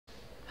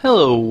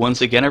Hello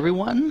once again,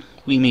 everyone.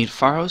 We meet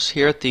Pharros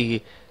here at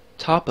the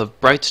top of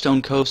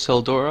Brightstone Cove,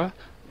 Seldora,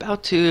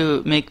 about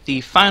to make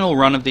the final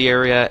run of the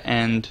area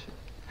and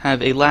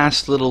have a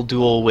last little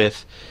duel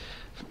with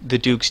the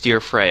Duke's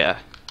dear Freya.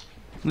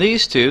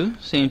 These two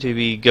seem to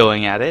be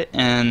going at it,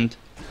 and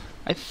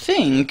I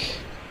think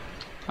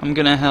I'm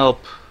gonna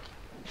help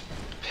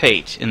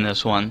Pate in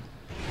this one.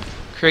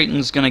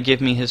 Creighton's gonna give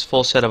me his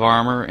full set of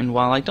armor, and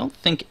while I don't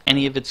think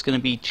any of it's gonna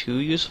be too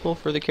useful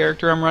for the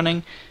character I'm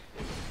running,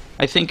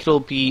 I think it'll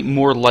be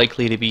more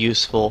likely to be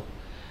useful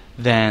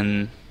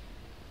than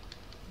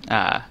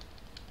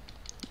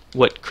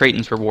what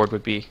Creighton's reward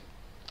would be.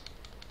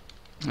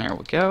 There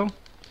we go.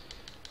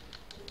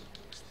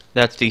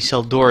 That's the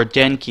Seldora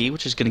Den key,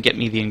 which is going to get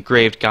me the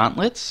engraved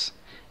gauntlets.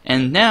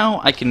 And now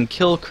I can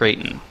kill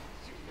Creighton.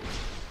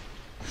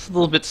 It's a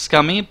little bit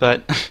scummy,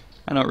 but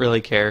I don't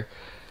really care.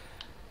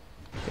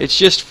 It's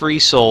just free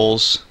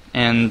souls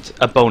and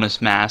a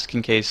bonus mask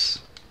in case,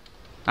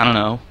 I don't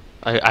know,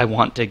 I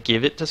want to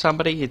give it to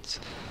somebody.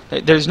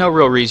 There's no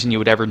real reason you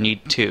would ever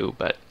need two,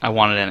 but I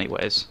want it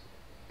anyways.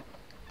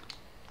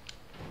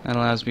 That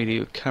allows me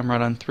to come right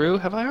on through.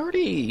 Have I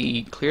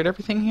already cleared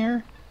everything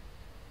here?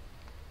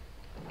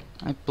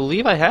 I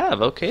believe I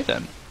have. Okay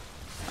then.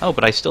 Oh,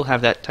 but I still have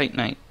that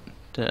Titanite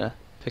to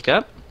pick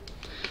up.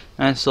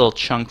 Nice little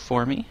chunk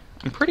for me.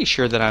 I'm pretty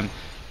sure that I'm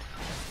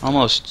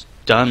almost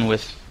done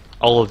with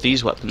all of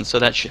these weapons, so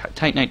that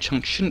Titanite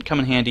chunk shouldn't come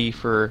in handy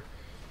for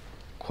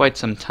quite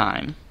some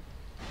time.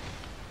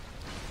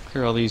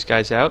 Clear all these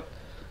guys out.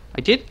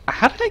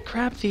 How did I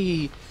grab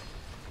the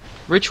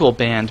ritual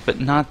band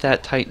but not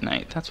that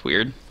Titanite? That's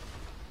weird.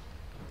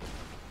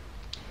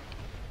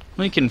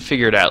 We can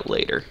figure it out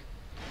later.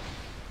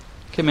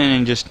 Come in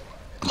and just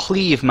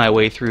cleave my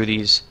way through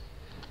these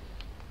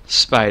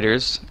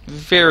spiders.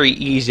 Very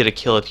easy to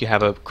kill if you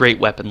have a great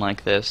weapon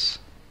like this.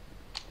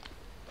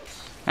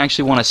 I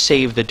actually want to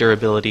save the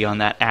durability on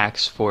that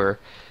axe for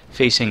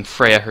facing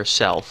Freya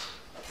herself.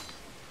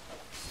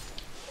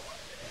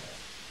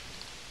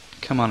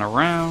 Come on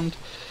around.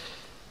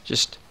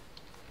 Just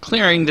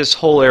clearing this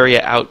whole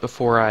area out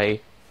before I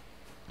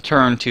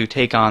turn to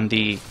take on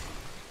the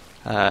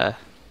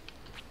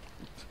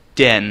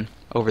den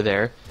over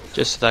there,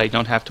 just so that I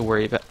don't have to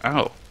worry about...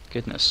 Oh,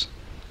 goodness.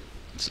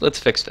 Let's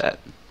fix that.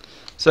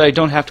 So that I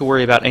don't have to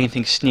worry about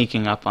anything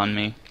sneaking up on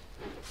me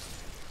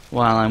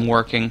while I'm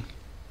working.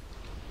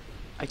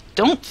 I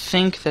don't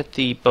think that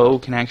the bow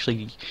can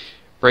actually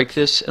break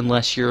this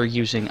unless you're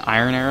using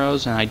iron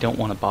arrows, and I don't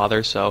want to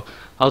bother, so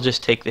I'll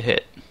just take the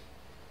hit.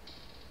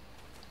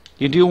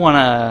 You do want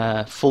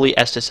to fully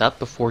S this up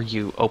before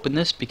you open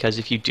this, because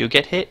if you do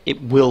get hit,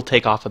 it will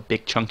take off a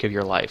big chunk of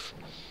your life.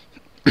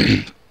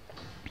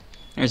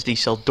 There's the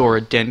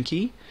Seldora Den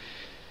key.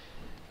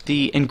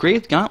 The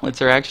engraved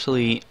gauntlets are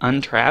actually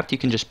untrapped. You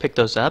can just pick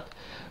those up,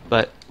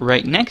 but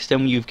right next to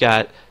them you've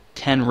got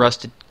 10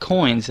 rusted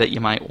coins that you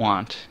might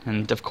want,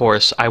 and of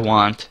course I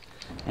want,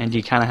 and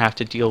you kind of have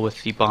to deal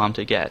with the bomb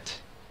to get.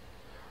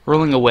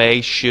 Rolling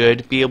away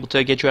should be able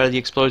to get you out of the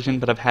explosion,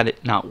 but I've had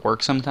it not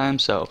work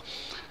sometimes, so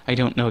I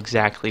don't know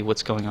exactly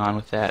what's going on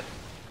with that.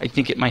 I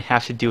think it might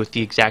have to do with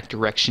the exact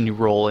direction you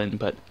roll in,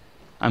 but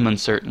I'm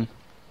uncertain.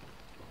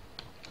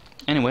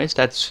 Anyways,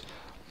 that's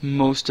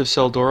most of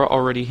Seldora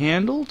already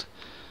handled.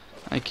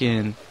 I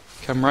can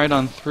come right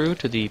on through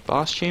to the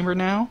boss chamber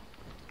now.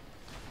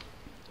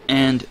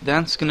 And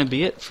that's going to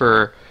be it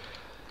for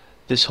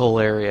this whole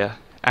area.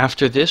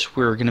 After this,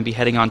 we're going to be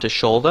heading on to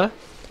Shulva.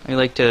 I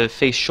like to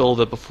face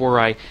Shulva before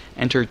I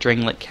enter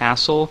Drangleic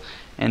Castle,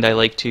 and I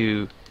like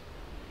to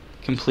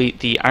complete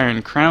the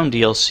Iron Crown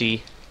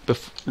DLC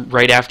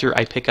right after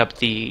I pick up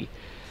the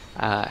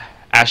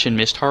Ashen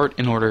Mist Heart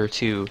in order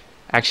to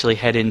actually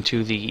head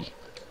into the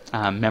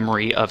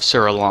memory of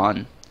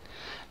Suralan.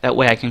 That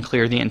way I can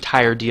clear the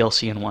entire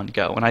DLC in one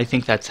go, and I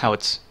think that's how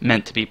it's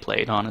meant to be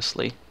played,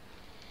 honestly.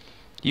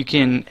 You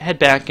can head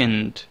back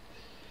and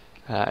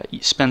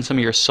spend some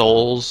of your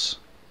souls,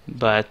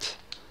 but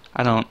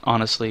I don't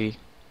honestly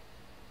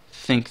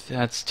think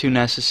that's too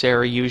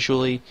necessary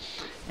usually,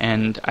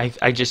 and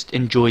I just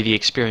enjoy the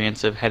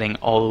experience of heading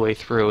all the way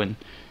through and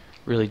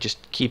really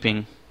just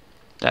keeping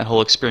that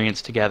whole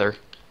experience together.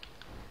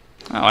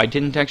 Oh, I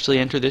didn't actually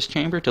enter this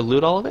chamber to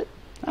loot all of it?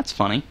 That's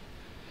funny.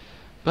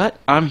 But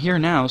I'm here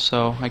now,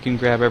 so I can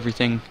grab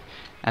everything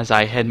as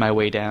I head my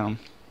way down.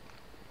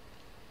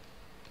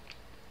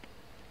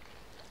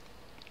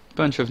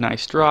 Bunch of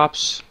nice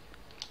drops.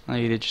 I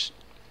need to just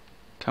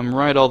come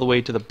right all the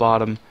way to the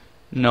bottom,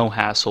 no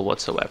hassle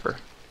whatsoever.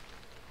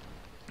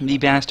 The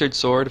Bastard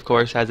Sword, of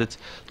course, has its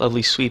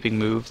lovely sweeping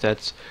move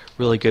that's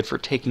really good for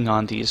taking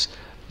on these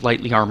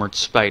lightly armored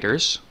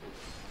spiders.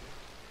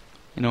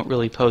 They don't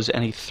really pose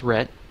any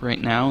threat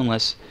right now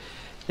unless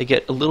they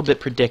get a little bit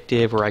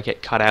predictive or I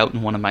get caught out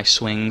in one of my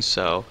swings,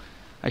 so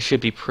I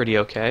should be pretty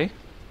okay.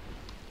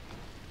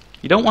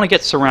 You don't want to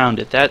get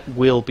surrounded. That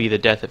will be the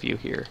death of you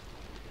here,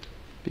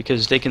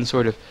 because they can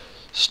sort of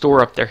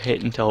store up their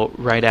hit until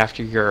right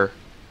after you're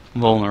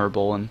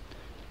vulnerable and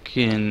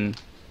can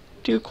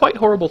do quite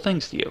horrible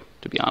things to you,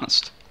 to be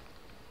honest.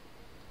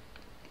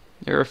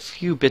 There are a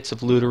few bits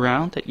of loot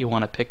around that you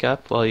want to pick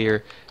up while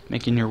you're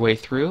making your way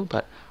through,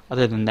 but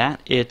other than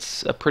that,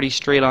 it's a pretty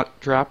straight on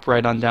drop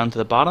right on down to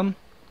the bottom.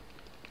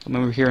 Come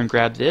over here and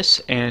grab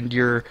this, and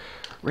you're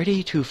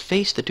ready to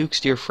face the Duke's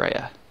dear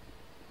Freya.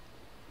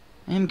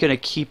 I'm gonna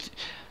keep...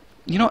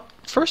 You know what?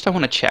 First I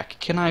want to check.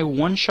 Can I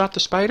one-shot the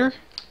spider?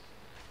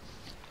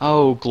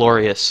 Oh,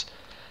 glorious.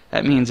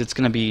 That means it's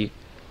gonna be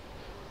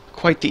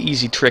quite the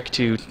easy trick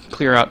to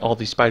clear out all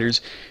these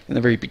spiders in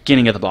the very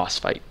beginning of the boss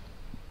fight.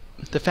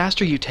 The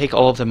faster you take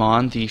all of them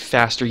on, the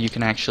faster you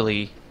can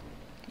actually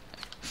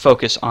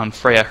focus on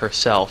Freya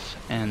herself,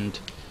 and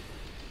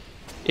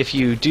if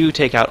you do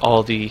take out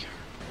all the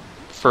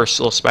first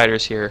little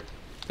spiders here,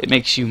 it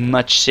makes you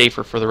much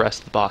safer for the rest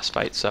of the boss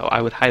fight, so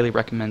I would highly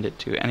recommend it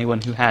to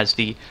anyone who has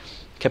the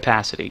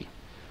capacity,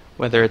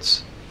 whether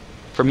it's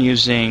from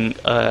using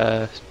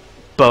a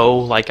bow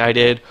like I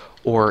did,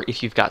 or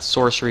if you've got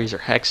sorceries or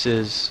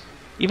hexes,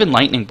 even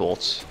lightning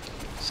bolts,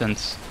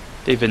 since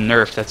they've been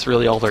nerfed, that's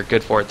really all they're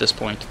good for at this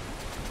point.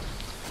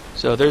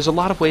 So there's a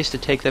lot of ways to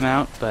take them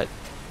out, but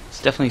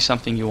it's definitely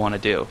something you want to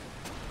do.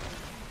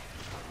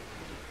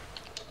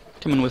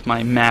 Come in with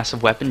my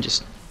massive weapon,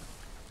 just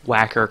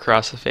whack her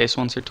across the face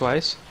once or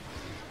twice.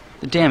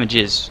 The damage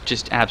is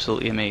just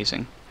absolutely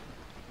amazing.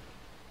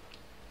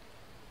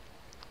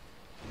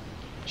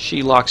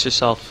 She locks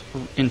herself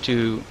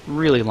into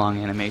really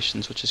long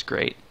animations, which is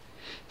great.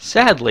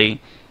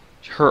 Sadly,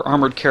 her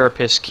armored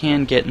carapace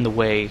can get in the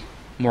way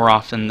more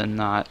often than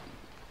not.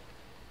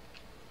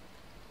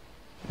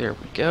 There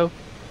we go.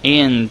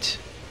 And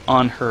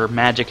on her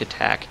magic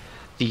attack,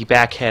 the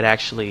back head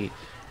actually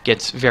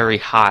gets very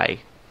high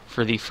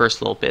for the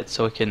first little bit,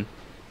 so it can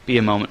be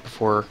a moment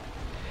before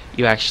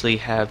you actually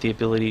have the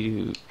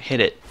ability to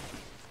hit it.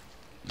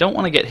 Don't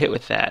want to get hit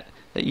with that.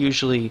 That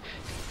usually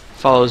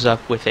follows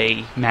up with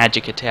a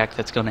magic attack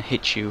that's going to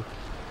hit you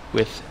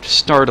with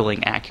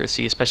startling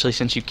accuracy, especially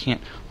since you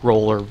can't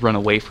roll or run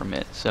away from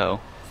it. So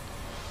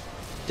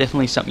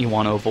definitely something you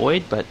want to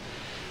avoid, but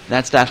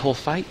that's that whole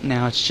fight.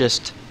 Now it's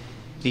just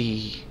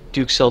the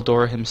Duke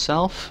Seldora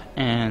himself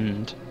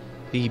and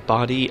the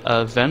body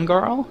of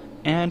Vengarl,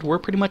 and we're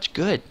pretty much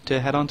good to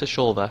head on to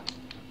Shulva.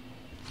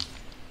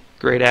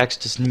 Great Axe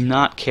does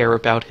not care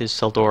about his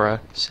Seldora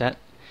set.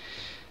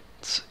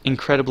 It's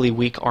incredibly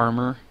weak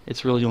armor.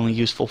 It's really only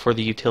useful for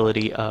the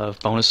utility of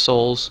bonus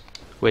souls,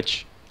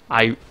 which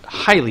I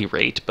highly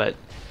rate, but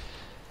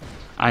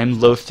I'm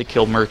loath to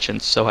kill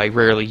merchants, so I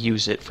rarely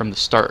use it from the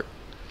start.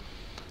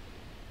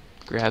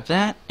 Grab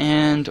that,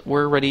 and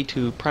we're ready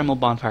to Primal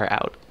Bonfire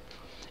out.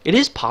 It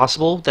is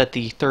possible that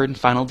the third and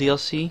final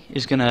DLC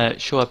is going to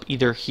show up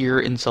either here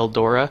in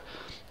Seldora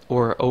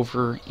or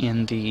over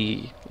in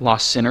the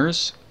Lost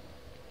Sinners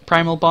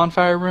Primal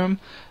Bonfire room,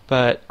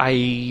 but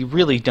I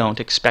really don't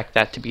expect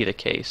that to be the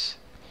case.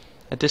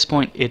 At this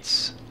point,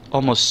 it's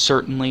almost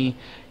certainly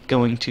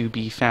going to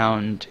be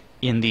found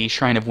in the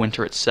Shrine of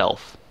Winter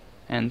itself,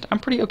 and I'm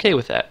pretty okay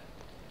with that.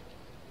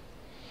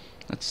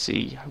 Let's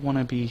see, I want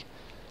to be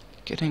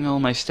getting all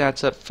my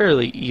stats up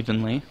fairly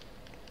evenly.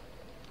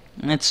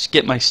 Let's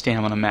get my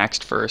stamina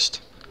maxed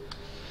first.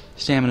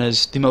 Stamina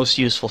is the most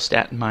useful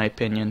stat in my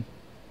opinion.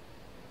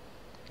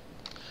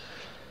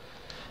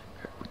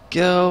 There we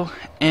go,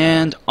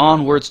 and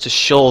onwards to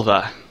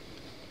Shulva.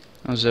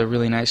 That was a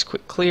really nice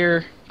quick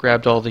clear,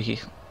 grabbed all the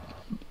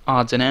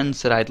odds and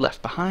ends that I'd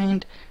left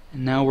behind,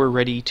 and now we're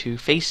ready to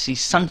face the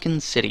sunken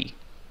city.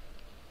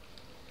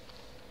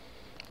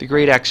 The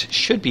Great Axe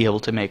should be able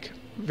to make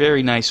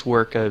very nice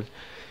work of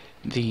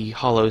the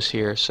hollows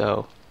here,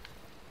 so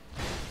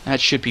that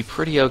should be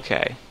pretty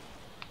okay.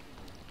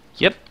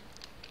 Yep,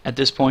 at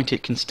this point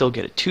it can still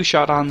get a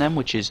two-shot on them,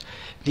 which is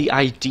the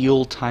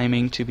ideal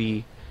timing to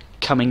be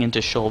coming into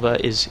Shulva,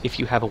 is if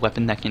you have a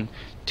weapon that can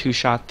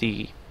two-shot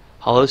the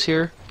hollows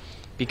here,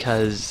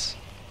 because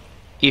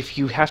if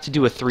you have to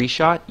do a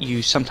three-shot,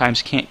 you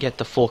sometimes can't get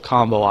the full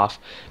combo off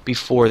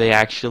before they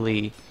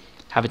actually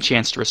have a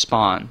chance to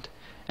respond.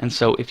 And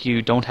so if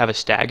you don't have a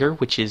stagger,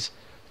 which is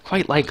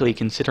quite likely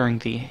considering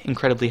the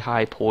incredibly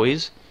high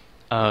poise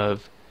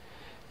of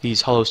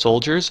these hollow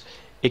soldiers,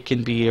 it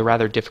can be a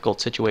rather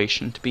difficult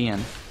situation to be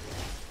in.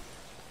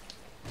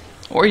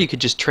 Or you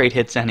could just trade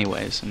hits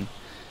anyways and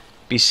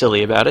be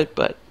silly about it,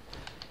 but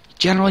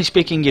generally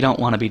speaking, you don't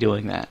want to be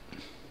doing that.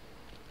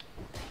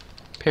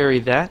 Parry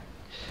that.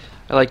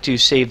 I like to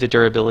save the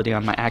durability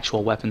on my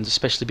actual weapons,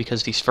 especially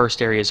because these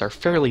first areas are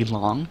fairly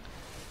long.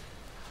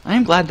 I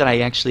am glad that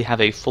I actually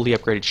have a fully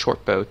upgraded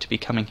short bow to be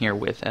coming here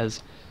with,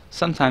 as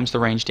sometimes the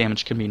range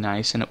damage can be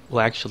nice, and it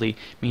will actually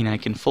mean I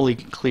can fully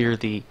clear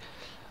the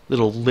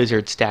little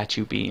lizard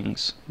statue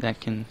beings that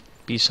can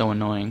be so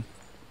annoying.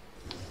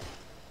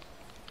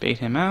 Bait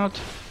him out.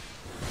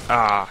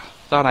 Ah,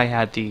 thought I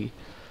had the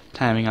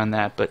timing on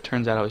that, but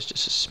turns out I was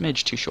just a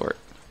smidge too short.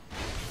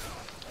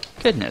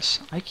 Goodness,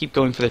 I keep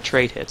going for the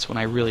trade hits when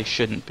I really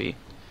shouldn't be.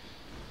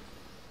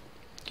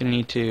 Gonna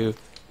need to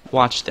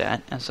watch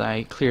that as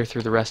I clear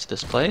through the rest of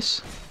this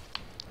place.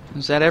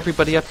 Is that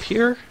everybody up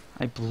here?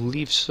 I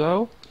believe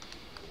so.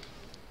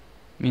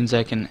 Means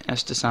I can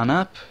Estus on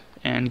up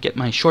and get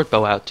my short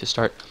bow out to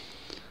start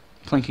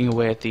plinking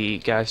away at the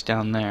guys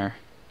down there.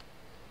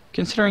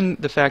 Considering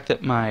the fact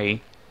that my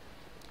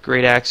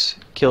great axe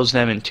kills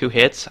them in 2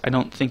 hits, I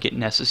don't think it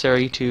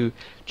necessary to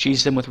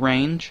cheese them with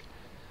range,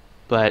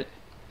 but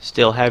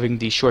still having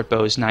the short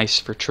bow is nice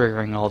for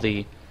triggering all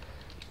the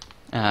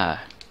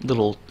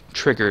little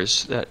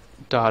triggers that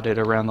dotted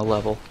around the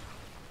level.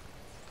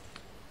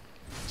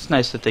 It's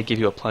nice that they give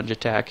you a plunge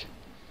attack.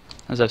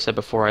 As I've said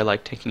before, I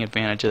like taking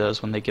advantage of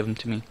those when they give them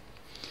to me.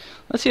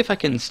 Let's see if I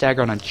can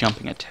stagger on a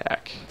jumping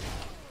attack.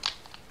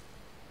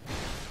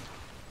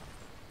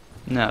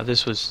 No,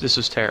 this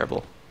was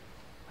terrible.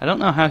 I don't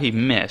know how he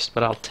missed,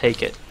 but I'll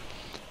take it,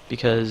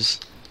 because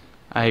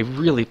I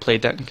really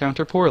played that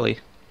encounter poorly.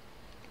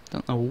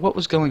 Don't know what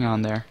was going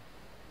on there.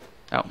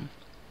 Oh.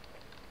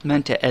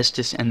 Meant to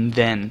Estus and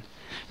then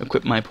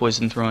equip my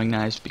poison throwing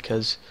knives,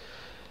 because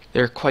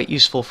they're quite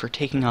useful for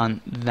taking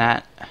on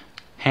that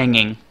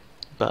hanging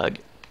bug.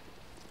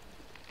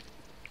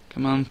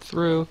 Come on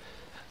through.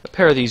 A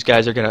pair of these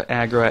guys are going to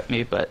aggro at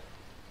me, but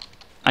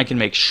I can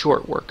make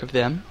short work of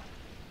them.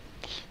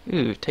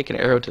 Ooh, take an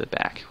arrow to the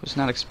back. Was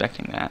not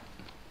expecting that.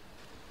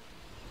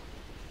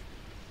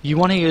 You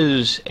want to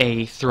use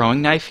a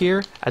throwing knife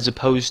here as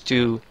opposed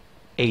to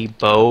a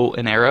bow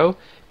and arrow,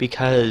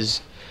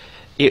 because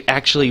it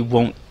actually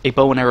won't, a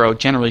bow and arrow,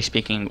 generally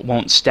speaking,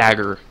 won't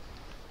stagger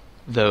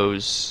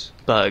those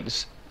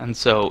bugs, and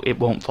so it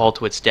won't fall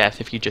to its death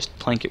if you just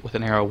plink it with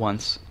an arrow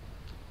once.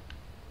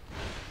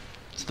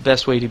 It's the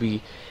best way to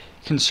be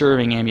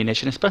conserving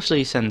ammunition,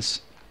 especially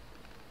since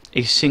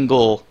a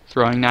single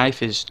throwing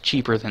knife is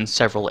cheaper than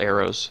several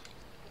arrows.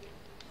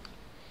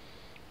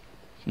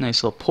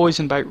 Nice little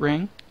poison bite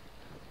ring.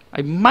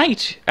 I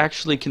might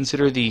actually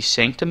consider the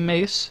sanctum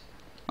mace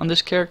on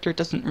this character. It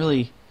doesn't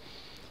really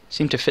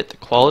seem to fit the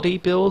quality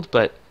build,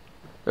 but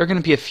there are going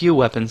to be a few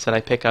weapons that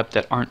I pick up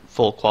that aren't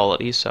full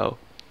quality, so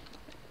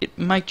it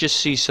might just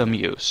see some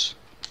use.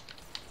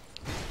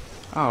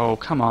 Oh,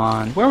 come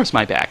on. Where was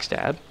my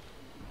backstab?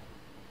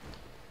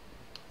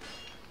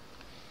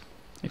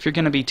 If you're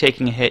going to be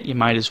taking a hit, you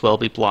might as well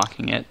be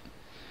blocking it.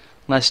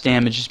 Less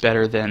damage is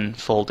better than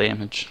full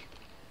damage,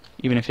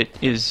 even if it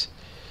is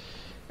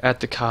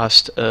at the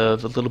cost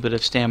of a little bit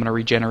of stamina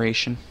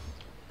regeneration.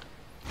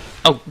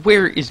 Oh,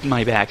 where is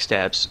my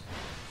backstabs?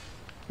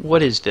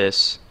 What is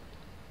this?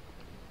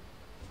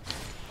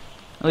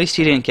 At least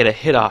he didn't get a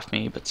hit off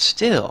me, but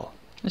still,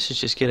 this is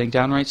just getting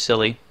downright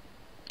silly.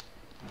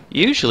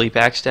 Usually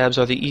backstabs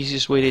are the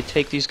easiest way to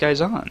take these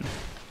guys on,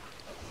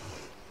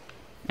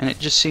 and it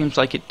just seems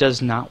like it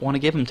does not want to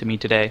give them to me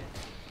today.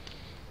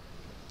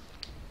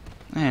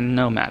 And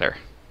no matter.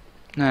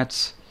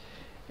 That's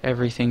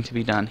everything to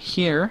be done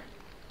here.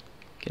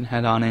 Can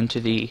head on into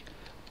the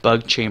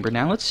bug chamber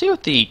now. Let's see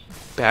what the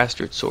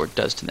bastard sword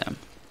does to them.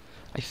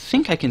 I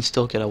think I can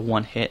still get a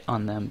 1 hit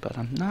on them, but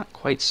I'm not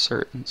quite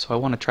certain, so I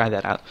want to try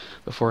that out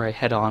before I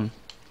head on.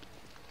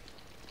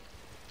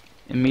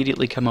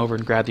 Immediately come over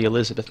and grab the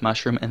Elizabeth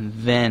mushroom and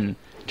then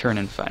turn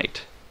and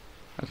fight.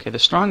 Okay, the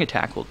strong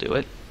attack will do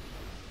it.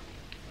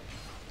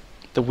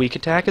 The weak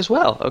attack as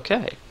well.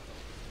 Okay.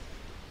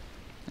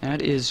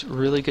 That is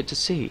really good to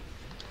see.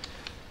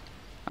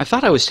 I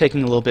thought I was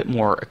taking a little bit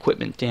more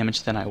equipment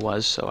damage than I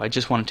was, so I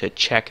just wanted to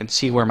check and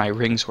see where my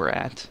rings were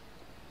at.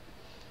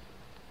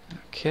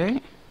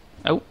 Okay.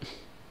 Oh.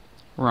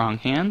 Wrong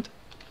hand.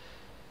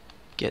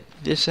 Get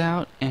this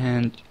out,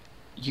 and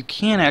you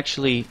can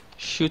actually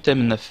shoot them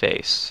in the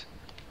face.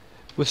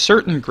 With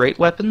certain great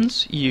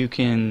weapons, you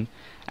can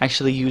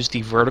actually use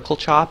the vertical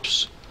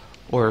chops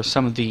or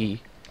some of the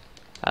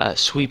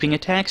sweeping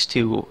attacks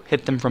to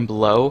hit them from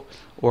below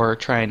or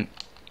try and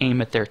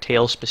aim at their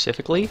tail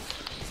specifically.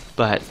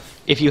 But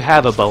if you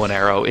have a bow and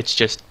arrow, it's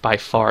just by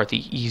far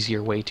the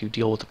easier way to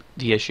deal with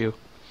the issue.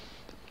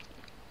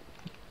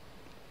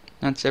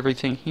 That's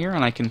everything here,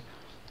 and I can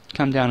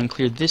come down and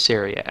clear this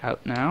area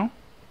out now.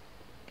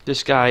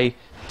 This guy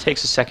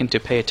takes a second to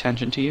pay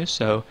attention to you,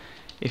 so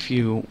if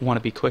you want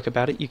to be quick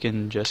about it, you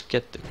can just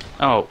get the...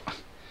 Oh,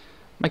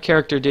 my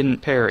character didn't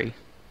parry.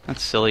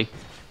 That's silly.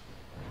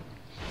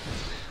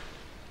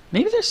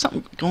 Maybe there's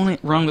something going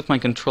wrong with my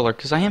controller,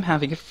 because I am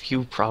having a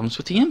few problems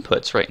with the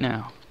inputs right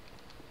now.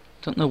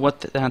 Don't know what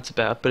that's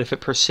about, but if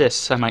it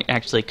persists, I might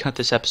actually cut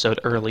this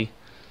episode early.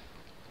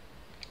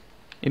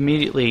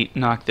 Immediately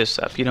knock this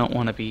up. You don't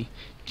want to be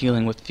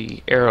dealing with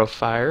the arrow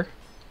fire,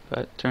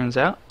 but turns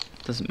out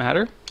it doesn't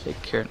matter.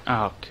 Take care.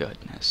 Oh,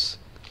 goodness.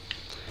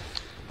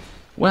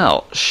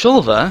 Well,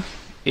 Shulva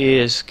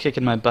is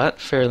kicking my butt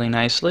fairly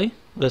nicely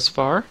thus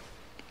far.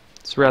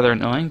 It's rather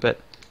annoying, but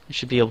I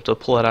should be able to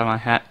pull it out of my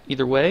hat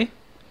either way.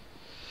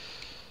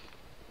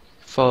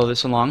 Follow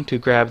this along to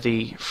grab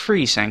the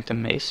free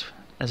Sanctum Mace,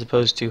 as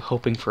opposed to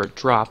hoping for a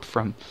drop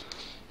from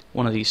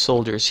one of these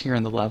soldiers here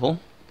in the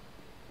level.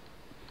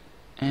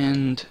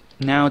 And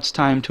now it's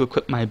time to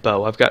equip my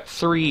bow. I've got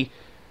 3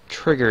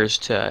 triggers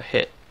to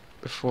hit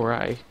before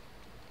I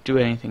do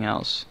anything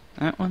else.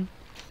 That one,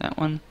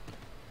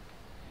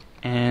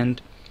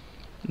 and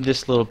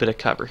this little bit of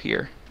cover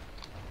here.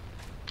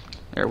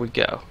 There we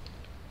go.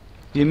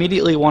 You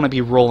immediately want to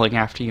be rolling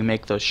after you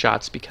make those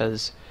shots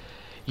because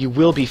you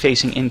will be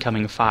facing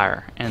incoming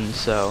fire, and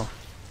so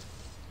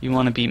you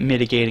want to be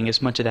mitigating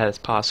as much of that as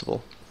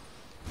possible.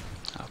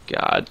 Oh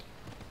god.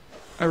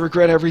 I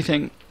regret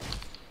everything.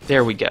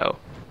 There we go.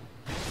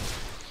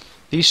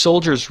 These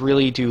soldiers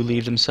really do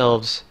leave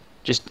themselves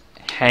just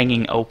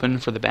hanging open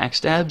for the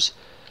backstabs,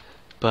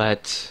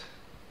 but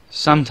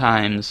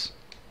sometimes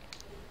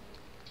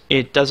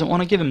it doesn't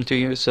want to give them to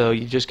you, so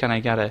you just kind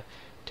of gotta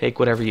take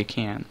whatever you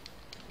can.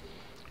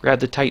 Grab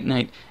the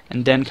Titanite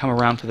and then come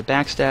around for the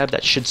backstab.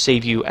 That should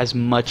save you as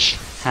much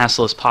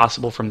hassle as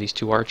possible from these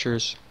two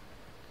archers.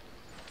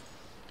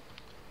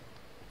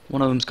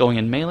 One of them's going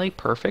in melee.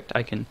 Perfect.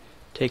 I can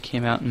take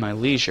him out in my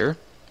leisure.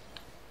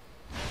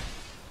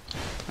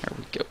 There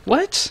we go.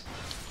 What?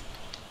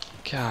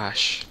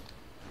 Gosh.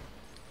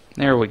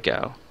 There we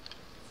go.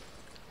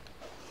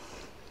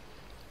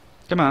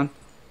 Come on.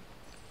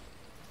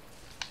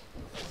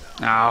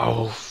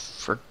 Oh,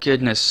 for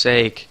goodness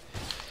sake.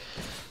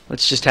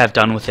 Let's just have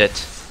done with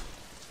it.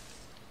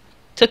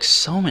 Took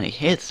so many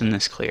hits in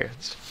this clear.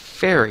 It's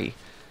very,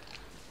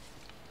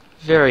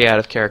 very out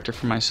of character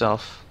for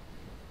myself.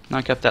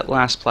 Knock up that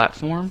last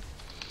platform.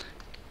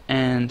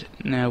 And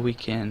now we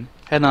can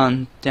head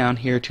on down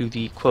here to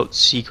the, quote,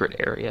 secret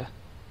area.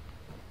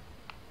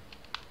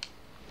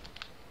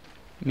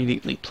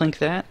 Immediately plink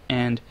that,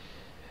 and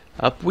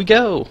up we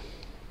go.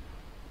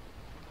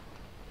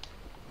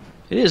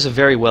 It is a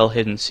very well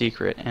hidden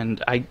secret,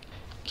 and I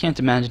can't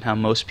imagine how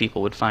most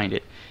people would find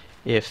it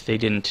if they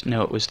didn't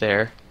know it was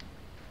there.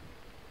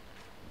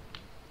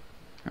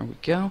 There we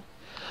go.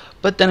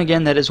 But then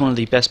again, that is one of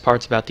the best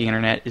parts about the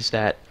internet, is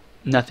that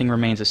nothing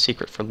remains a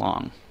secret for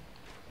long.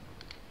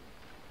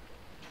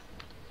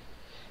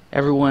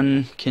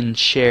 Everyone can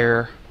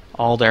share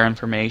all their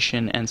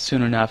information, and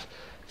soon enough,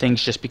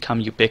 things just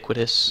become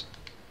ubiquitous.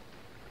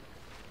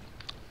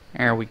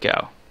 There we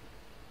go.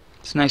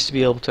 It's nice to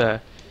be able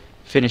to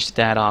finish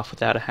that off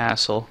without a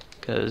hassle,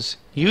 because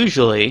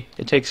usually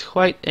it takes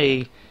quite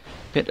a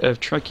bit of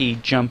tricky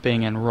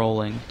jumping and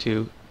rolling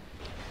to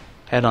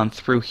head on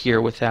through here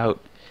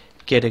without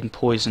getting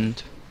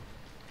poisoned.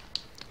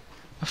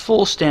 A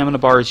full stamina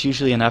bar is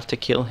usually enough to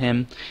kill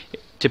him,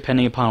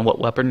 depending upon what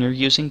weapon you're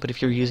using, but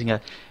if you're using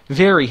a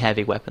very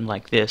heavy weapon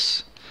like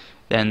this,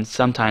 then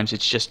sometimes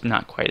it's just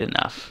not quite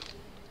enough.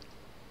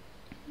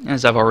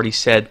 As I've already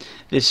said,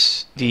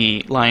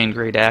 the Lion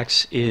Great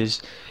Axe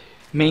is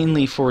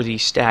mainly for the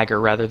stagger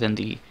rather than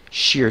the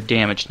sheer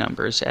damage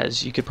numbers,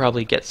 as you could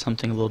probably get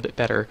something a little bit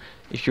better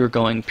if you were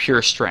going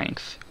pure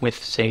strength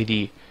with, say,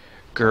 the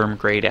Gurm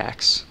Great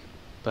Axe.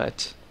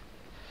 But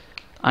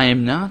I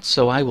am not,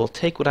 so I will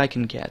take what I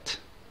can get.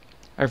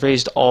 I've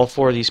raised all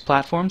 4 of these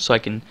platforms so I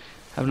can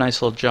have a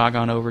nice little jog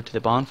on over to the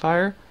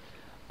bonfire.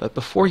 But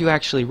before you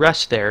actually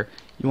rest there,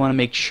 you want to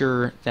make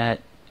sure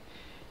that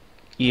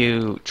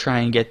you try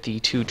and get the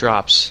 2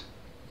 drops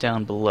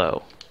down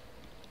below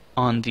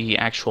on the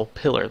actual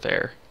pillar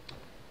there.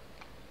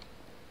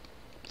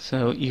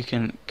 So you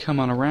can come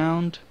on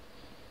around,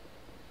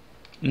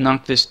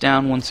 knock this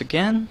down once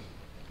again,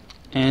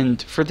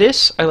 and for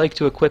this I like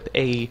to equip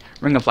a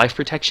Ring of Life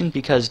Protection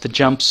because the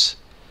jumps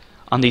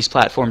on these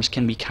platforms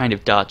can be kind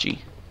of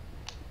dodgy.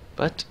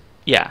 But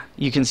yeah,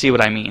 you can see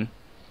what I mean.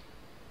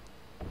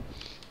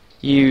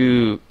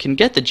 You can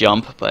get the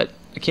jump, but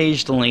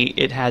occasionally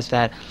it has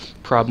that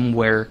problem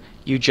where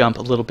you jump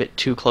a little bit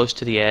too close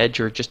to the edge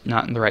or just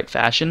not in the right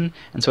fashion,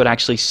 and so it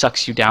actually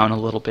sucks you down a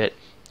little bit,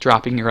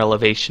 dropping your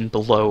elevation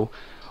below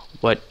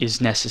what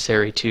is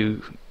necessary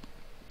to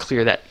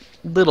clear that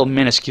little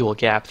minuscule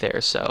gap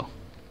there. So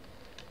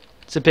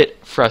it's a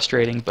bit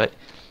frustrating, but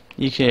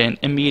you can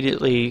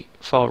immediately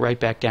fall right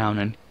back down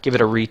and give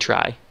it a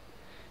retry.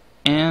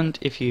 And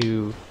if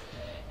you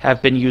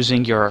have been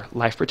using your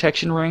life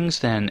protection rings,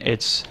 then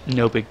it's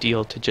no big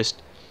deal to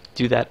just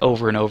do that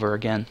over and over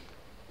again.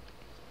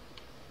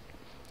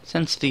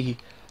 Since the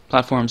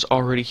platform's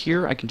already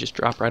here, I can just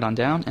drop right on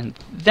down, and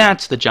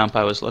that's the jump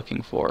I was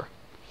looking for.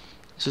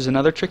 This is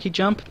another tricky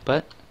jump,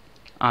 but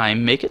I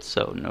make it,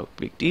 so no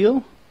big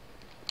deal.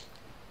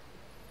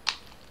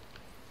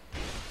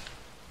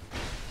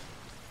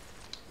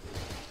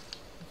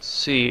 Let's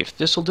see if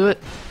this will do it.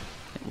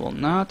 It will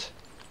not.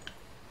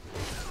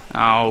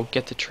 Oh,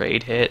 get the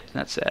trade hit.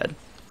 That's sad.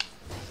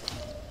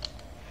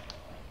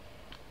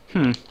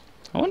 I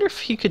wonder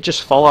if he could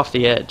just fall off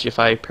the edge if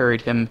I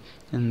parried him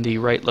in the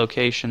right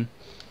location.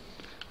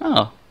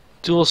 Oh,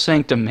 dual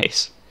sanctum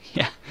mace.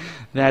 Yeah,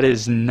 that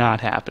is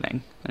not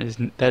happening.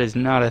 That is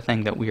not a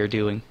thing that we are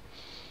doing.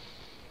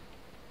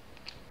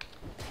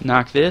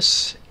 Knock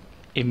this,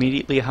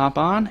 immediately hop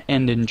on,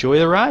 and enjoy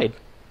the ride.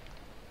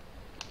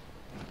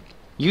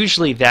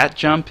 Usually that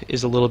jump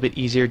is a little bit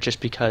easier just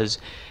because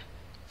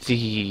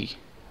the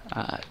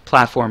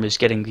platform is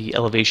getting the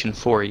elevation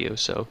for you,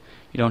 so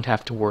you don't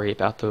have to worry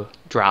about the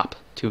drop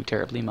too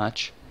terribly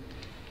much.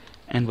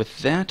 And with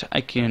that, I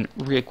can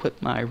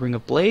re-equip my Ring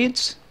of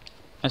Blades,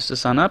 mess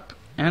this on up,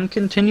 and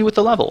continue with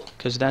the level,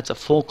 because that's a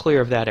full clear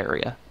of that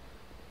area.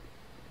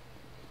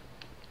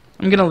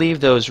 I'm going to leave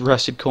those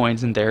rusted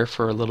coins in there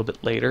for a little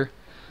bit later.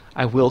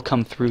 I will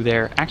come through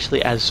there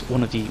actually as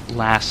one of the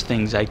last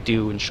things I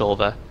do in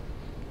Shulva.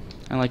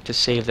 I like to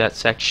save that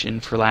section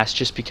for last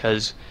just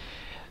because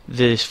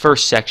this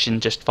first section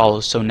just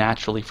follows so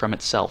naturally from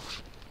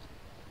itself.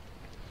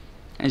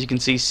 As you can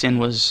see, Sin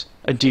was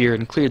a deer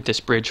and cleared this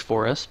bridge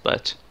for us,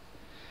 but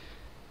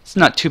it's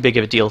not too big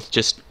of a deal to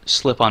just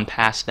slip on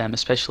past them,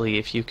 especially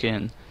if you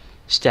can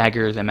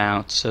stagger them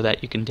out so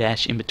that you can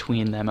dash in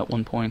between them at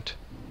one point.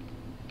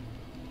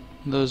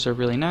 Those are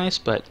really nice,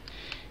 but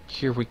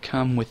here we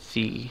come with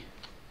the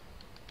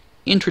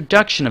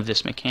introduction of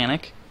this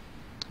mechanic.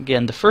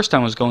 Again, the first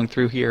time I was going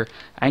through here,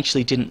 I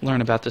actually didn't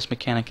learn about this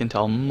mechanic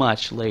until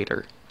much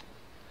later.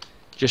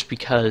 Just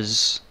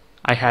because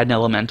I had an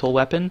elemental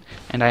weapon,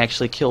 and I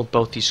actually killed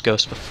both these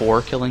ghosts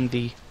before killing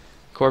the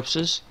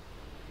corpses.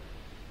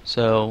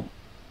 So,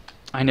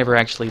 I never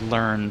actually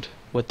learned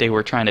what they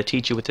were trying to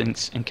teach you with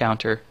this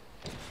encounter.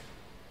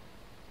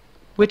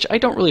 Which I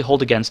don't really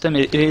hold against them.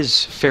 It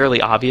is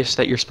fairly obvious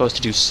that you're supposed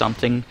to do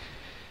something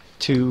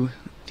to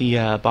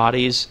the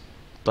bodies,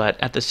 but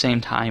at the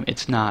same time,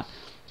 it's not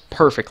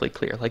perfectly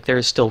clear. Like, there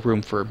is still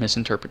room for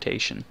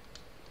misinterpretation.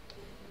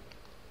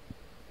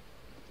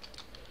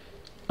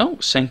 Oh,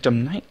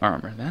 Sanctum Knight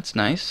armor. That's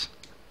nice.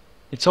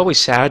 It's always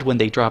sad when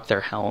they drop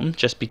their helm,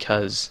 just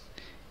because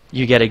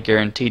you get a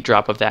guaranteed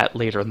drop of that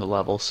later in the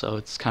level, so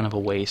it's kind of a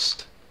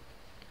waste.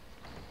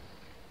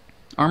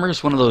 Armor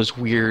is one of those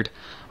weird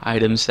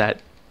items that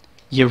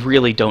you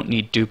really don't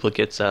need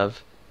duplicates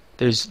of.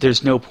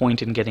 There's no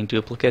point in getting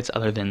duplicates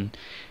other than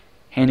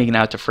handing it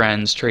out to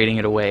friends, trading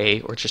it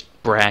away, or just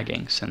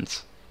bragging,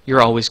 since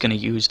you're always going to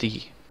use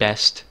the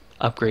best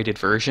upgraded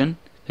version.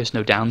 There's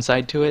no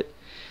downside to it,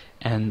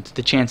 and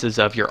the chances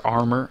of your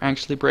armor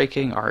actually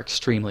breaking are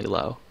extremely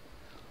low.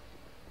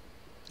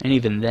 And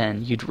even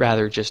then, you'd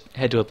rather just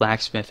head to a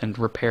blacksmith and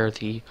repair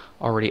the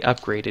already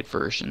upgraded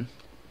version.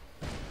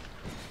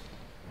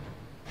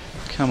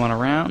 Come on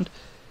around.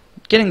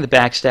 Getting the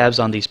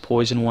backstabs on these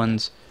poison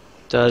ones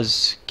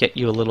does get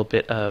you a little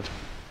bit of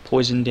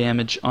poison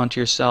damage onto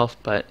yourself,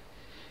 but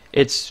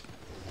it's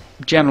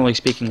generally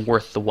speaking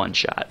worth the one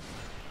shot.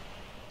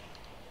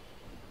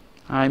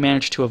 I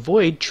managed to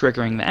avoid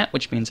triggering that,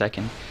 which means I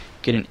can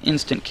get an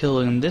instant kill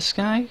on this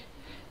guy,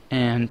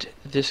 and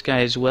this guy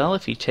as well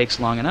if he takes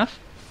long enough.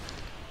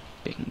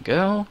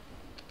 Bingo.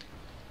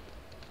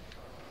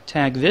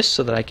 Tag this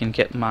so that I can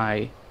get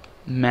my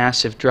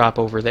massive drop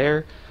over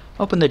there.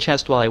 Open the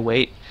chest while I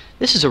wait.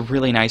 This is a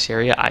really nice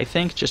area, I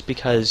think, just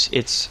because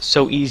it's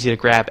so easy to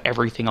grab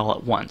everything all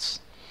at once.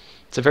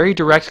 It's a very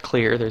direct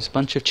clear. There's a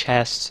bunch of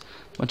chests,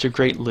 a bunch of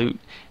great loot,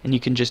 and you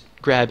can just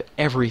grab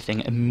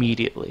everything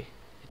immediately.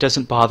 It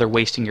doesn't bother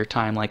wasting your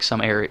time like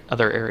some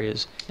other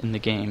areas in the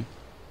game.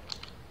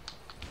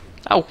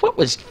 Oh, what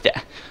was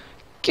that?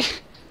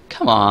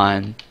 Come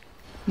on.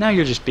 Now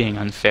you're just being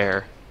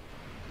unfair.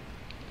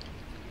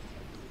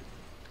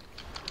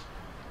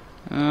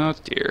 Oh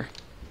dear.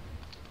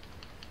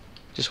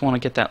 Just want to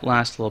get that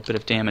last little bit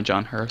of damage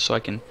on her so I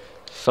can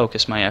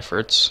focus my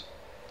efforts.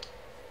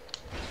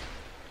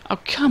 Oh,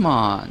 come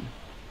on.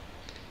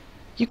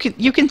 You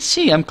can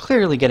see I'm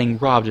clearly getting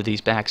robbed of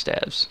these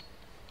backstabs.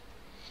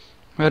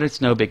 But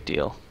it's no big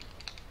deal.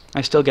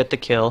 I still get the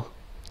kill.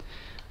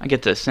 I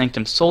get the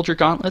Sanctum Soldier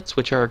Gauntlets,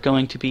 which are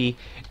going to be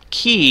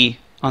key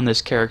on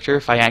this character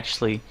if I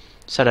actually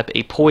set up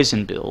a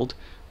poison build,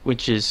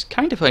 which is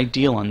kind of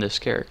ideal on this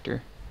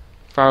character.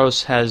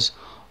 Pharros has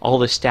all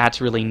the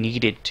stats really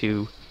needed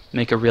to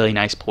make a really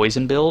nice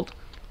poison build,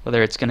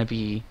 whether it's going to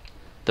be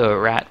the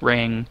Rat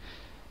Ring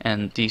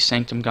and the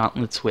Sanctum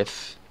Gauntlets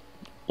with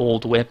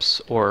old whips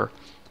or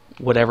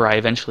whatever I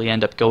eventually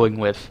end up going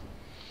with.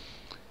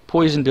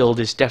 Poison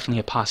build is definitely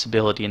a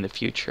possibility in the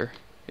future.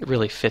 It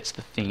really fits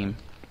the theme.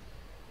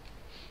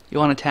 You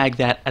want to tag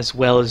that as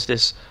well as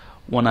this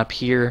one up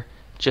here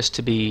just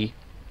to be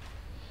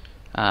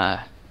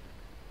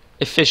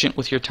efficient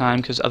with your time,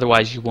 because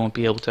otherwise you won't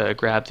be able to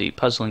grab the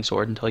puzzling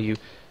sword until you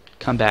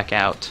come back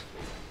out.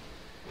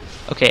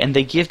 Okay, and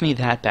they give me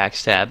that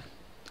backstab.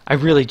 I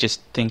really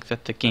just think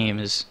that the game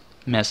is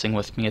messing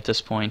with me at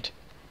this point.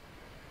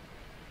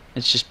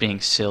 It's just being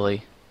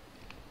silly.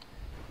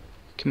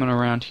 Coming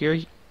around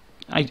here,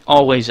 I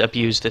always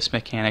abuse this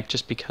mechanic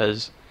just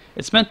because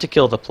it's meant to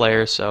kill the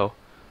player, so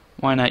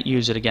why not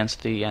use it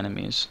against the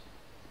enemies?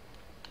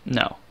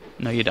 No,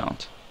 you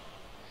don't.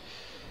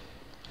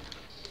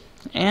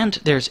 And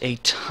there's a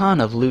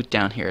ton of loot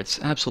down here. It's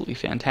absolutely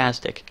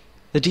fantastic.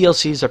 The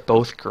DLCs are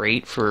both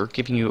great for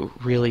giving you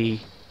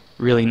really,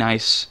 really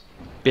nice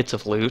bits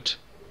of loot.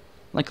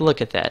 Like, look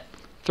at that.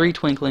 3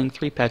 Twinkling,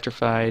 3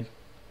 Petrified.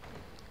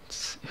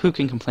 Who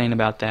can complain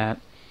about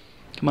that?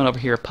 Come on over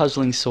here, a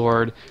Puzzling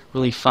Sword.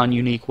 Really fun,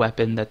 unique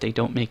weapon that they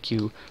don't make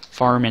you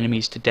farm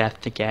enemies to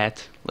death to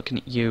get. Looking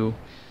at you.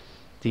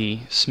 The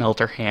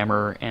Smelter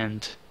Hammer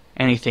and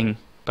anything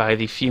by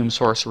the Fume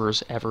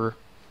Sorcerers ever.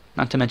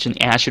 Not to mention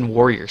the Ashen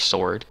Warrior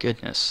Sword.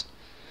 Goodness.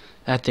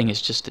 That thing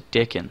is just the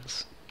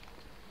dickens.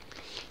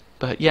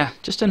 But yeah,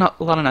 just a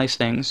lot of nice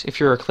things. If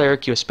you're a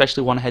cleric, you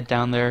especially want to head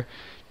down there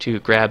to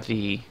grab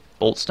the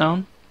bolt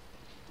stone,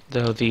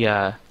 though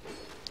the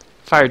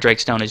fire drake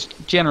stone is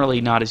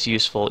generally not as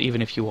useful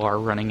even if you are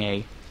running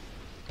a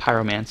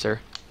pyromancer.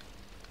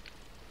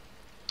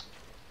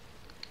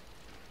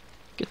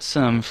 Get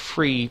some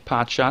free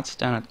pot shots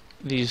down at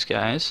these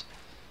guys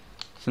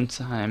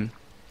since I'm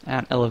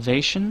at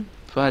elevation,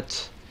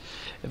 but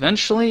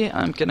eventually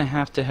I'm gonna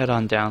have to head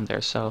on down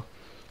there, so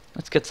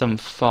let's get some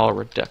fall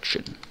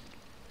reduction.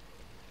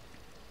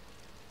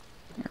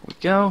 There we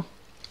go.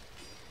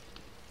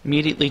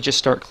 Immediately just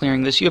start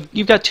clearing this.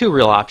 You've got two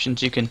real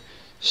options. You can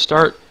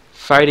start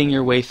fighting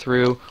your way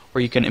through,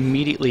 or you can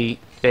immediately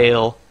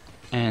bail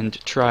and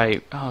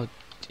try... Oh,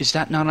 is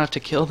that not enough to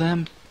kill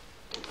them?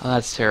 Oh,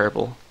 that's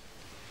terrible.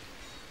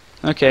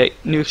 Okay,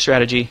 new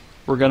strategy.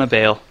 We're gonna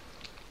bail.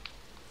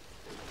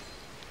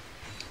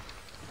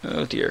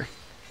 Oh dear.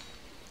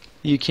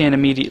 You can't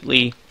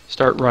immediately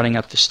start running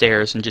up the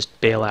stairs and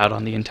just bail out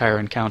on the entire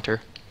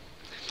encounter.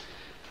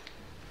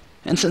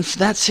 And since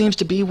that seems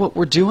to be what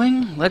we're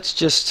doing, let's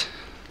just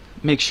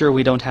make sure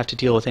we don't have to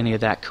deal with any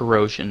of that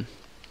corrosion.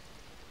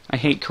 I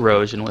hate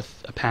corrosion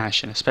with a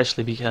passion,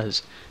 especially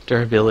because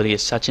durability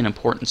is such an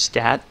important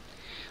stat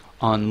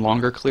on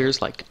longer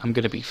clears like I'm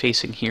going to be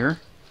facing here.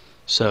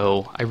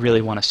 So I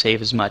really want to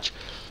save as much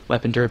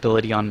weapon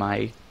durability on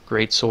my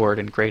great sword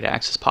and great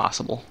axe as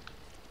possible.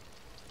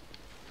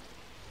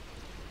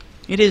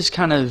 It is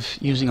kind of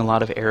using a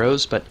lot of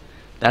arrows, but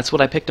that's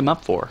what I picked them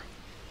up for.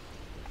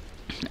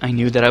 I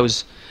knew that I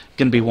was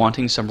going to be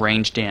wanting some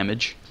range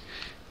damage,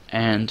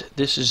 and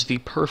this is the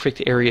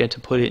perfect area to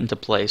put it into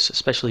place,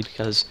 especially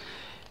because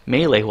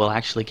melee will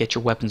actually get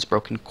your weapons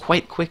broken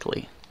quite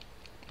quickly.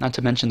 Not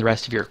to mention the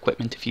rest of your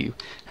equipment if you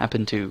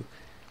happen to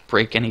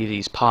break any of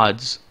these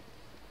pods.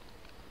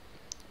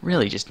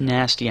 Really just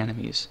nasty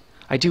enemies.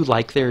 I do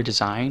like their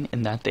design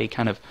in that they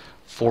kind of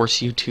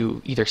force you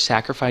to either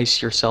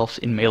sacrifice yourself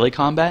in melee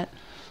combat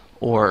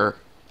or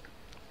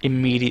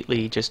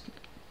immediately just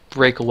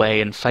break away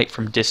and fight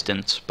from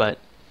distance, but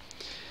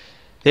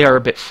they are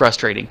a bit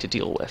frustrating to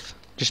deal with,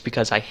 just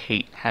because I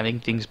hate having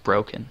things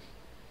broken.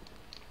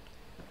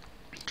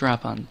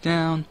 Drop on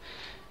down,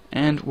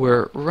 and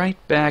we're right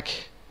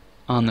back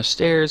on the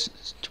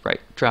stairs.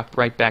 Drop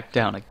right back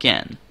down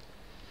again.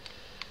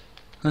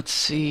 Let's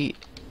see,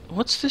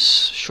 what's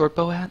this short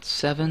bow at?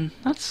 7?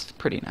 That's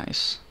pretty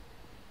nice.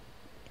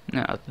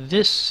 Now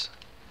this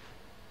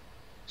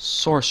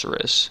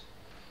sorceress,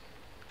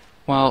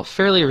 while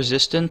fairly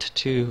resistant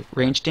to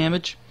range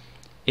damage,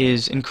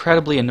 is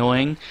incredibly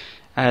annoying,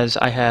 as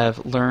I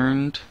have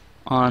learned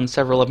on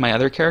several of my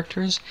other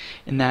characters,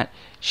 in that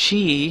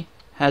she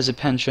has a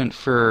penchant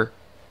for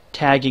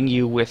tagging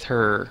you with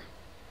her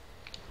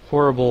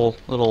horrible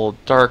little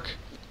dark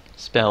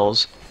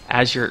spells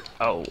as you're...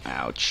 oh,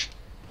 ouch.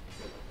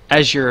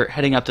 As you're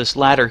heading up this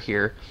ladder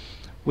here,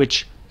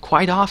 which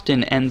quite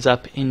often ends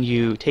up in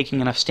you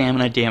taking enough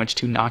stamina damage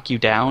to knock you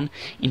down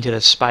into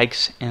the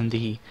spikes and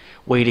the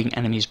waiting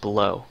enemies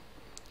below.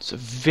 It's a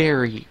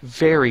very,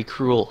 very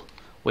cruel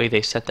way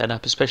they set that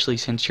up, especially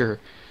since your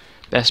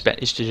best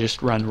bet is to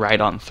just run right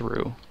on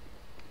through.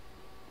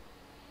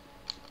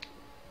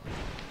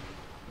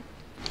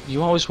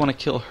 You always want to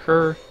kill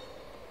her.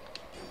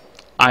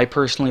 I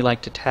personally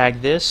like to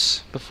tag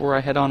this before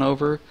I head on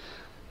over,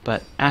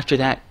 but after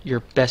that your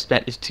best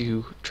bet is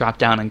to drop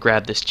down and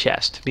grab this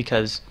chest,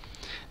 because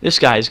this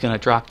guy is going to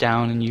drop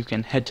down and you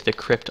can head to the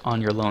crypt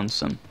on your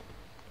lonesome.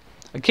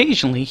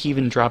 Occasionally he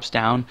even drops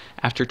down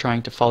after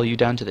trying to follow you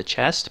down to the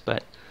chest,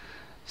 but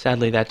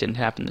sadly that didn't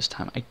happen this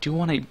time. I do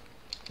want to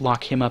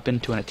lock him up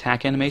into an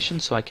attack animation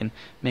so I can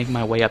make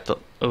my way up the...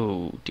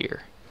 oh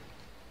dear.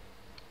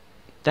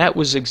 That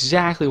was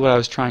exactly what I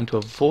was trying to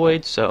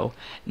avoid, so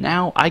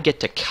now I get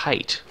to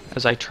kite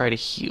as I try to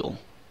heal.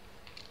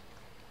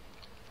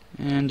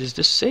 And is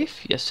this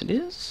safe? Yes, it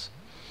is.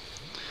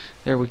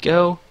 There we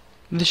go.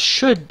 This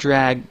should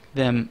drag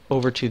them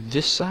over to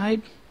this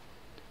side,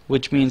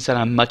 which means that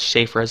I'm much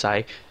safer as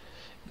I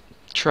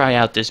try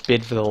out this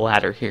bid for the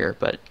ladder here.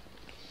 But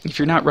if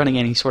you're not running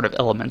any sort of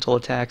elemental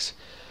attacks,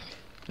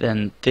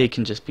 then they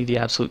can just be the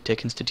absolute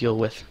dickens to deal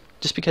with,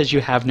 just because you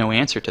have no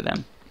answer to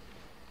them.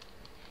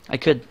 I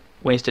could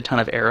waste a ton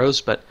of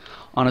arrows, but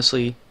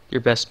honestly,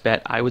 your best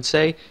bet, I would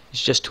say,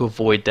 is just to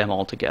avoid them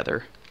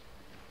altogether.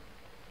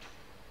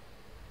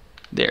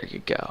 There you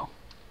go.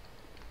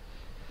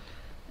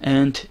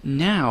 And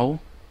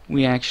now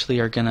we actually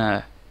are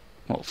gonna,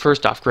 well,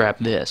 first off grab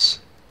this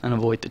and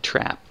avoid the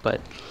trap, but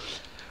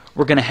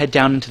we're gonna head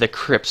down into the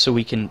crypt so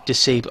we can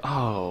disable...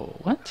 oh,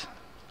 what?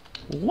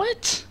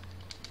 What?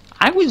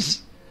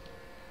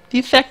 The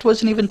effect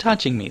wasn't even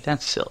touching me.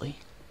 That's silly.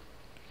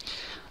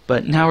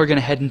 But now we're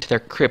gonna head into their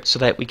crypt so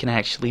that we can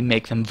actually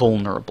make them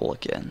vulnerable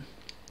again.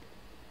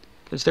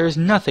 Because there is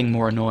nothing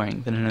more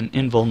annoying than an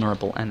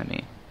invulnerable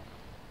enemy.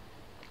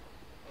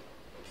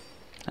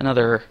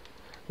 Another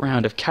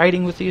round of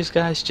kiting with these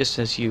guys, just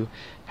as you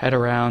head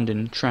around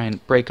and try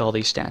and break all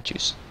these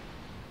statues.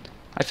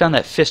 I found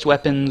that fist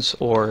weapons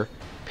or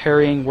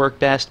parrying work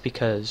best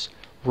because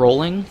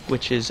rolling,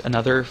 which is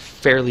another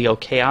fairly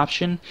okay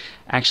option,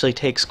 actually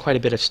takes quite a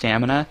bit of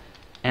stamina.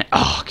 And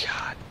oh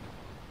god.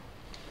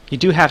 You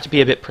do have to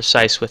be a bit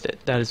precise with it.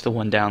 That is the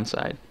one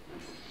downside.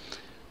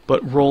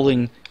 But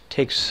rolling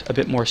takes a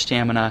bit more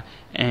stamina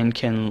and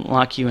can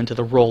lock you into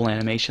the roll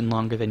animation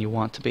longer than you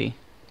want to be.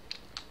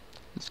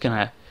 It's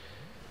gonna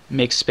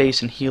make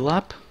space and heal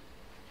up.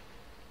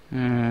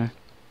 Now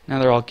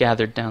they're all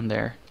gathered down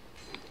there.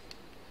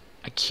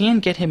 I can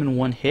get him in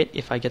one hit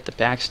if I get the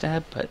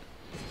backstab, but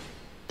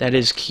that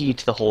is key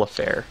to the whole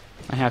affair.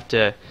 I have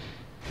to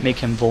make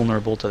him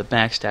vulnerable to the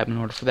backstab in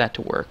order for that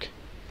to work.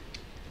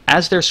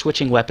 As they're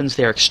switching weapons,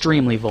 they're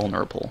extremely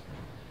vulnerable.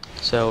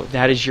 So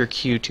that is your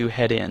cue to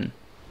head in.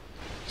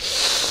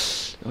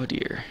 Oh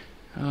dear.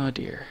 Oh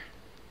dear.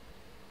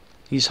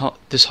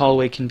 This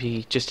hallway can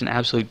be just an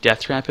absolute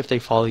death trap if they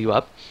follow you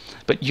up,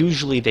 but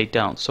usually they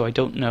don't, so I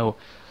don't know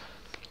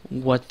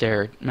what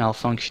their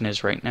malfunction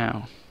is right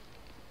now.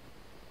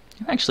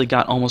 I've actually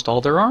got almost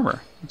all their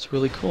armor. That's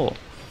really cool.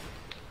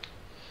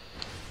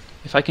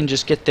 If I can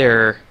just get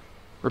their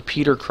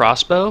repeater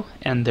crossbow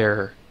and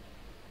their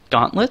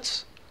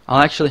gauntlets,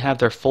 I'll actually have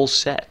their full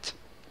set.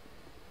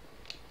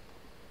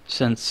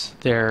 Since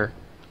their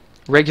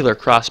regular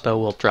crossbow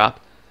will drop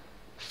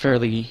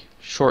fairly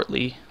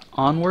shortly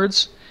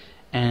onwards,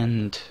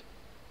 and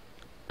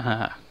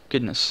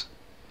goodness,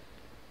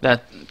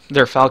 that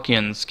their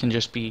falchions can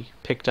just be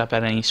picked up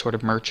at any sort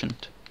of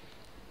merchant.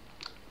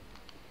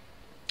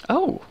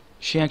 Oh,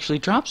 she actually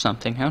dropped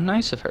something. How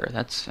nice of her.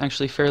 That's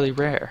actually fairly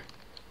rare.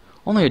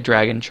 Only a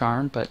dragon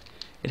charm, but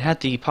it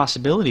had the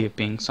possibility of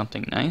being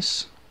something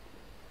nice.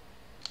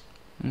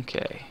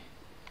 Okay.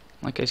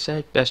 Like I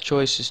said, best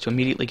choice is to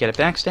immediately get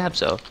a backstab,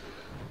 so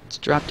let's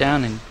drop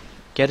down and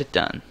get it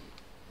done.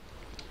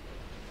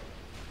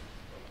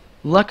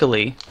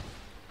 Luckily,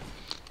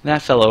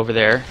 that fellow over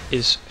there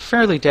is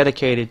fairly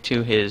dedicated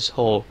to his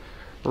whole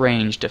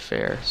ranged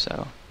affair,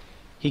 so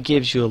he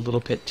gives you a little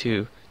bit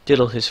to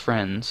diddle his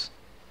friends.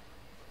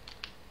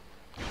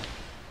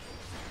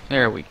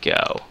 There we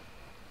go.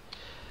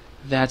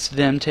 That's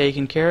them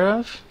taken care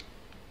of.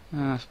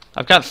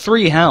 I've got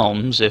 3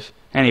 helms if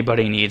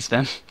anybody needs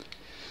them.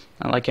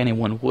 Not like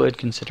anyone would,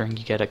 considering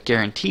you get a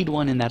guaranteed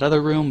one in that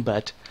other room,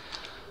 but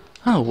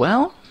oh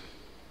well.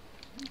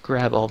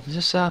 Grab all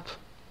this up.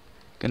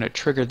 Gonna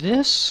trigger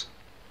this.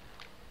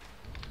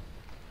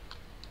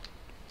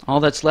 All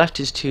that's left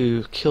is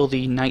to kill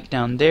the knight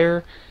down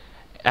there,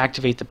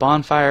 activate the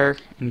bonfire,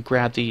 and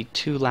grab the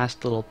 2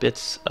 last little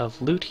bits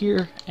of loot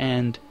here,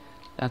 and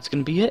that's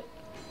gonna be it.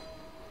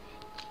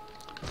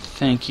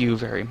 Thank you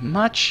very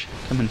much.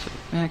 Come in for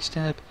the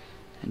backstab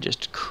and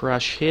just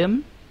crush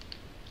him.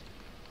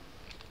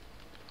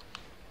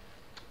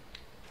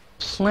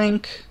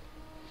 Plank.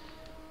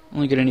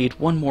 Only gonna need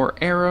 1 more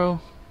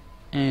arrow,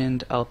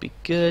 and I'll be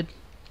good.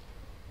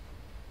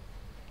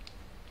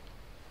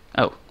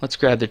 Oh, let's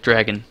grab the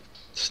dragon.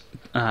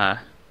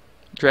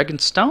 Dragon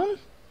stone?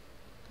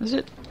 Is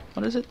it?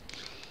 What is it?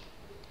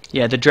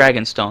 Yeah, the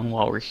dragon stone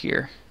while we're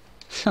here.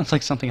 Sounds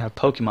like something out of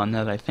Pokemon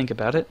now that I think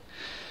about it.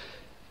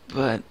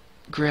 But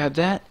grab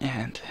that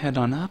and head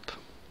on up.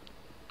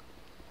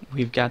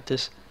 We've got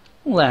this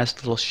last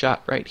little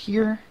shot right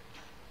here.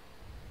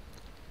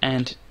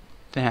 And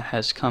that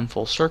has come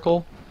full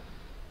circle.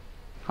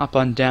 Hop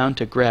on down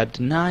to grab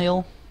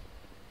Denial.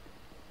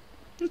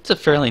 It's a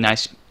fairly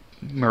nice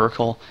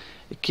miracle.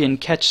 It can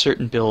catch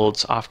certain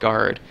builds off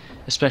guard,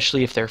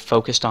 especially if they're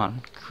focused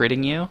on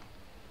critting you.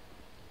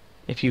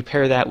 If you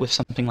pair that with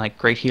something like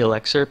Great Heal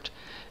Excerpt,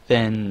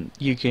 then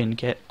you can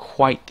get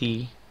quite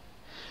the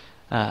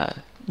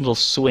little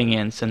swing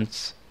in,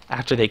 since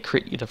after they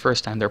crit you the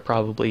first time, they're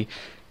probably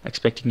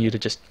expecting you to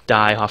just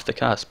die off the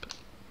cusp.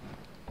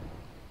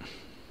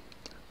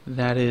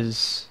 That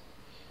is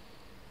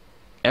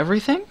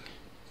everything.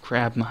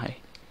 Grab my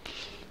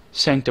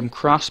Sanctum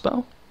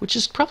crossbow, which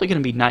is probably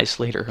going to be nice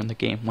later in the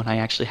game when I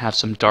actually have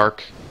some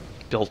dark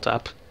built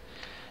up.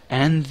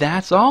 And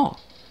that's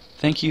all.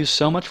 Thank you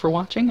so much for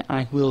watching.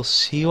 I will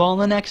see you all in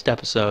the next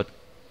episode.